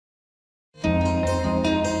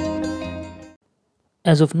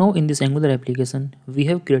As of now in this Angular application, we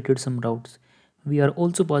have created some routes. We are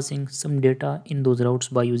also passing some data in those routes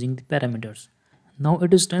by using the parameters. Now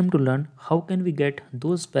it is time to learn how can we get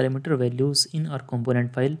those parameter values in our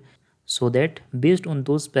component file so that based on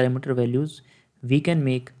those parameter values, we can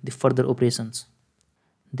make the further operations.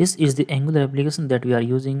 This is the Angular application that we are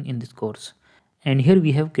using in this course. And here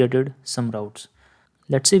we have created some routes.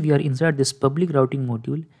 Let's say we are inside this public routing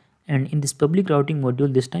module, and in this public routing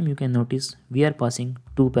module this time you can notice we are passing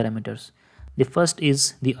two parameters. The first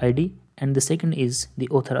is the ID and the second is the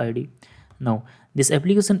author ID. Now this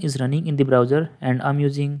application is running in the browser and I'm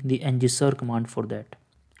using the ngser command for that.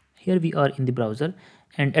 Here we are in the browser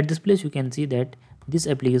and at this place you can see that this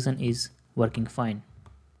application is working fine.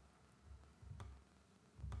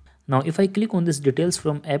 Now if I click on this details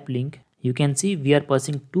from app link, you can see we are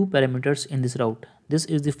passing two parameters in this route. This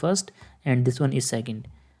is the first and this one is second.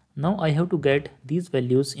 Now I have to get these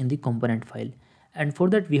values in the component file, and for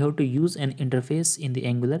that we have to use an interface in the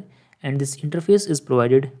Angular, and this interface is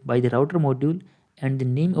provided by the router module and the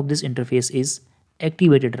name of this interface is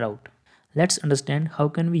activated route. Let's understand how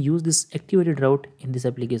can we use this activated route in this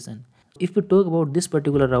application. If we talk about this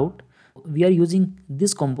particular route, we are using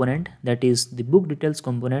this component, that is the book details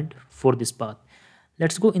component, for this path.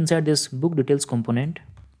 Let's go inside this book details component,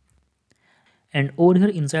 and over here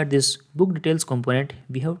inside this book details component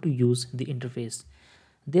we have to use the interface.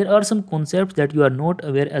 There are some concepts that you are not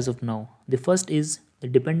aware as of now. The first is the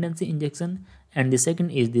dependency injection and the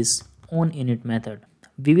second is this onInit method.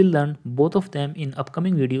 We will learn both of them in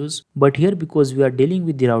upcoming videos, but here because we are dealing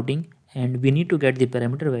with the routing and we need to get the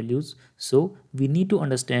parameter values, so we need to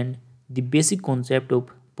understand the basic concept of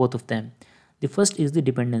both of them. The first is the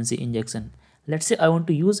dependency injection. Let's say I want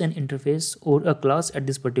to use an interface or a class at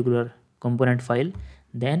this particular component file.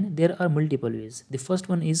 Then there are multiple ways. The first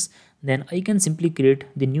one is then I can simply create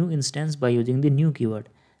the new instance by using the new keyword,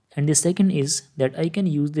 and the second is that I can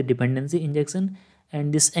use the dependency injection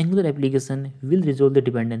and this Angular application will resolve the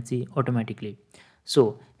dependency automatically.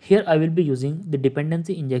 So here I will be using the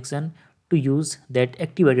dependency injection to use that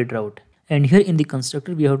activated route, and here in the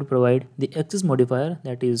constructor we have to provide the access modifier,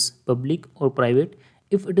 that is public or private.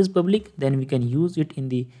 If it is public then we can use it in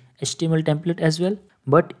the HTML template as well,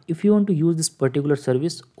 but if you want to use this particular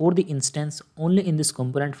service or the instance only in this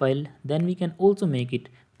component file, then we can also make it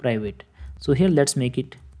private. So here let's make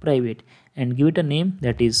it private and give it a name,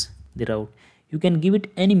 that is the route. You can give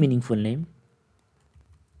it any meaningful name.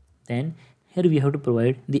 Then here we have to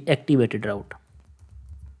provide the activated route,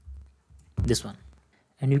 this one.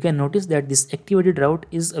 And you can notice that this activated route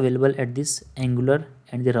is available at this Angular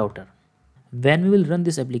and the router. When we will run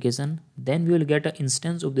this application, then we will get an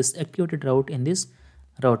instance of this activated route in this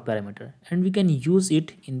route parameter, and we can use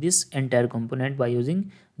it in this entire component by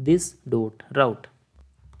using this dot route.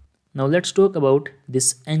 Now let's talk about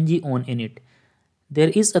this onInit. There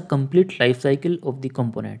is a complete life cycle of the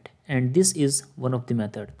component, and this is one of the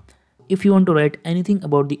method. If you want to write anything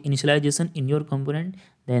about the initialization in your component,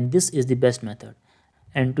 then this is the best method.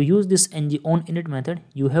 And to use this onInit method,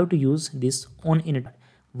 you have to use this onInit.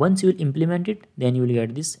 Once you will implement it, then you will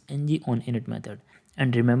get this onInit method.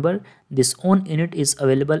 And remember, this onInit is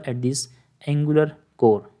available at this Angular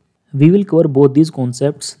core. We will cover both these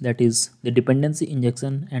concepts, that is the dependency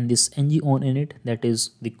injection and this onInit, that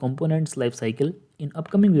is the components lifecycle, in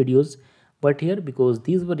upcoming videos. But here because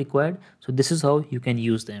these were required, so this is how you can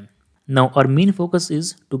use them. Now our main focus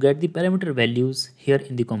is to get the parameter values here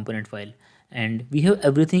in the component file, and we have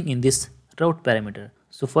everything in this route parameter.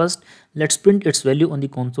 So first let's print its value on the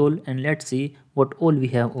console and let's see what all we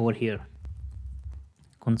have over here.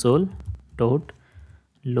 Console dot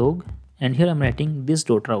log, and here I'm writing this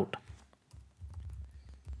dot route.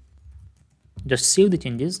 Just save the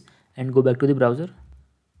changes and go back to the browser.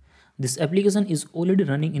 This application is already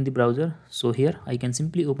running in the browser, so here I can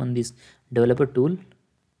simply open this developer tool.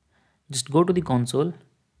 Just go to the console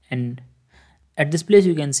and at this place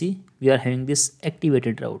you can see we are having this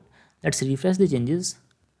activated route. Let's refresh the changes.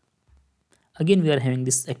 Again we are having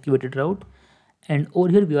this activated route, and over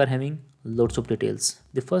here we are having lots of details.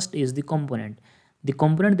 The first is the component. The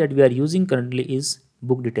component that we are using currently is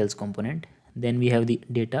book details component. Then we have the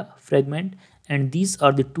data fragment, and these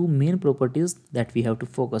are the two main properties that we have to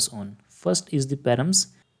focus on. First is the params.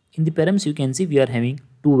 In the params you can see we are having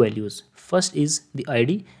two values. First is the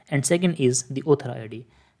ID and second is the author ID.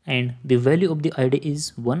 And the value of the ID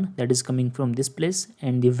is 1, that is coming from this place,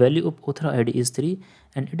 and the value of author ID is 3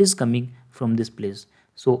 and it is coming from this place.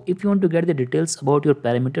 So if you want to get the details about your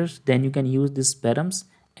parameters, then you can use this params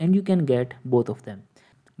and you can get both of them.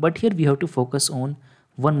 But here we have to focus on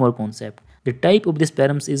one more concept, The type of this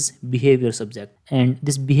params is behavior subject, and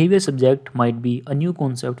this behavior subject might be a new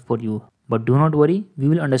concept for you, but do not worry, we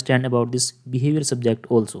will understand about this behavior subject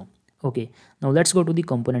also. Okay, now let's go to the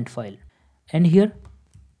component file, and here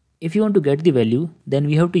if you want to get the value, then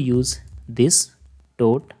we have to use this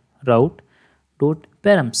dot route dot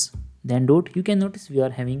params, then dot. You can notice we are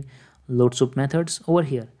having lots of methods over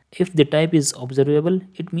here. If the type is observable,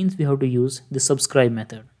 it means we have to use the subscribe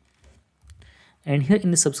method. And here in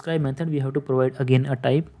the subscribe method, we have to provide again a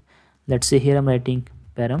type. Let's say here I'm writing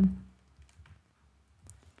param,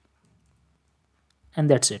 and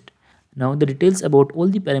that's it. Now the details about all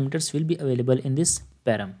the parameters will be available in this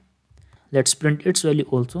param. Let's print its value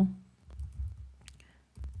also.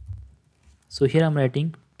 So here I'm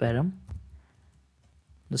writing param,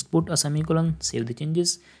 just put a semicolon, save the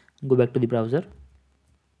changes, go back to the browser.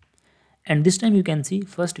 And this time you can see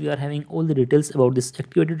first we are having all the details about this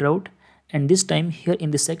activated route, and this time here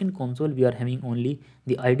in the second console we are having only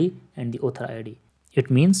the ID and the author ID. It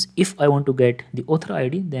means if I want to get the author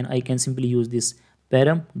ID, then I can simply use this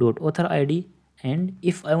param.author ID, and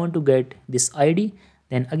if I want to get this ID,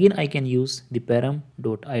 then again I can use the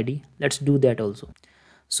param.id. Let's do that also.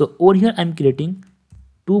 So over here I'm creating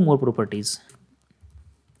two more properties.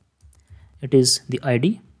 It is the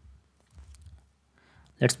ID.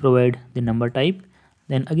 Let's provide the number type.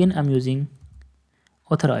 Then again I'm using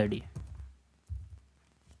author ID,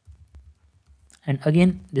 and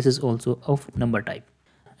again this is also of number type.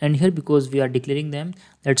 And here because we are declaring them,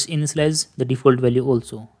 let's initialize the default value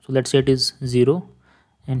also. So let's say it is 0,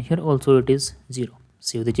 and here also it is 0.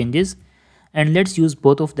 Save the changes, and let's use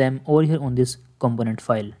both of them over here on this component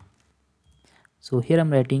file. So here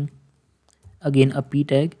I'm writing again a p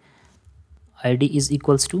tag, id is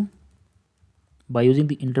equals to, by using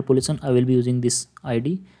the interpolation I will be using this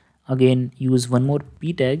id, again use one more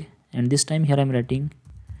p tag, and this time here I'm writing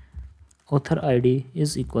author id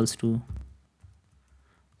is equals to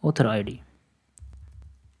author id.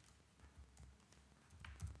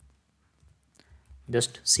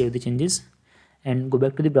 Just save the changes and go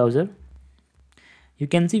back to the browser. You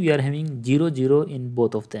can see we are having 0 0 in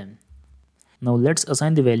both of them. Now let's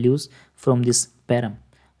assign the values from this param.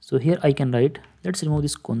 So here I can write, let's remove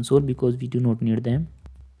this console because we do not need them,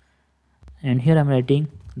 and here I'm writing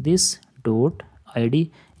this dot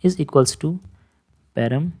id is equals to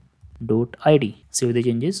param dot id. Save the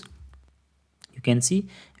changes. You can see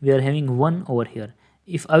we are having 1 over here.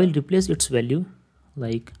 If I will replace its value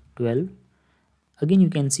like 12, again you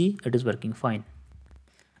can see it is working fine.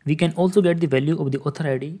 We can also get the value of the author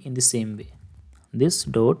ID in the same way. This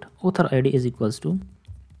dot author ID is equals to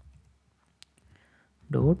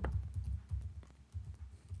dot,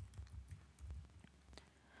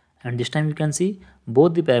 and this time you can see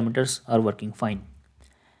both the parameters are working fine.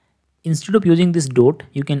 Instead of using this dot,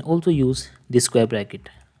 you can also use this square bracket.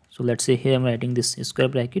 So let's say here I'm writing this square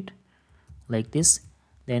bracket like this,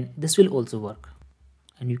 then this will also work,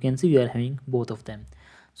 and you can see we are having both of them.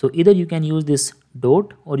 So either you can use this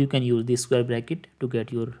dot or you can use this square bracket to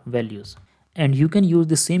get your values, and you can use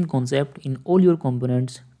the same concept in all your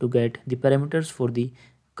components to get the parameters for the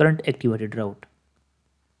current activated route.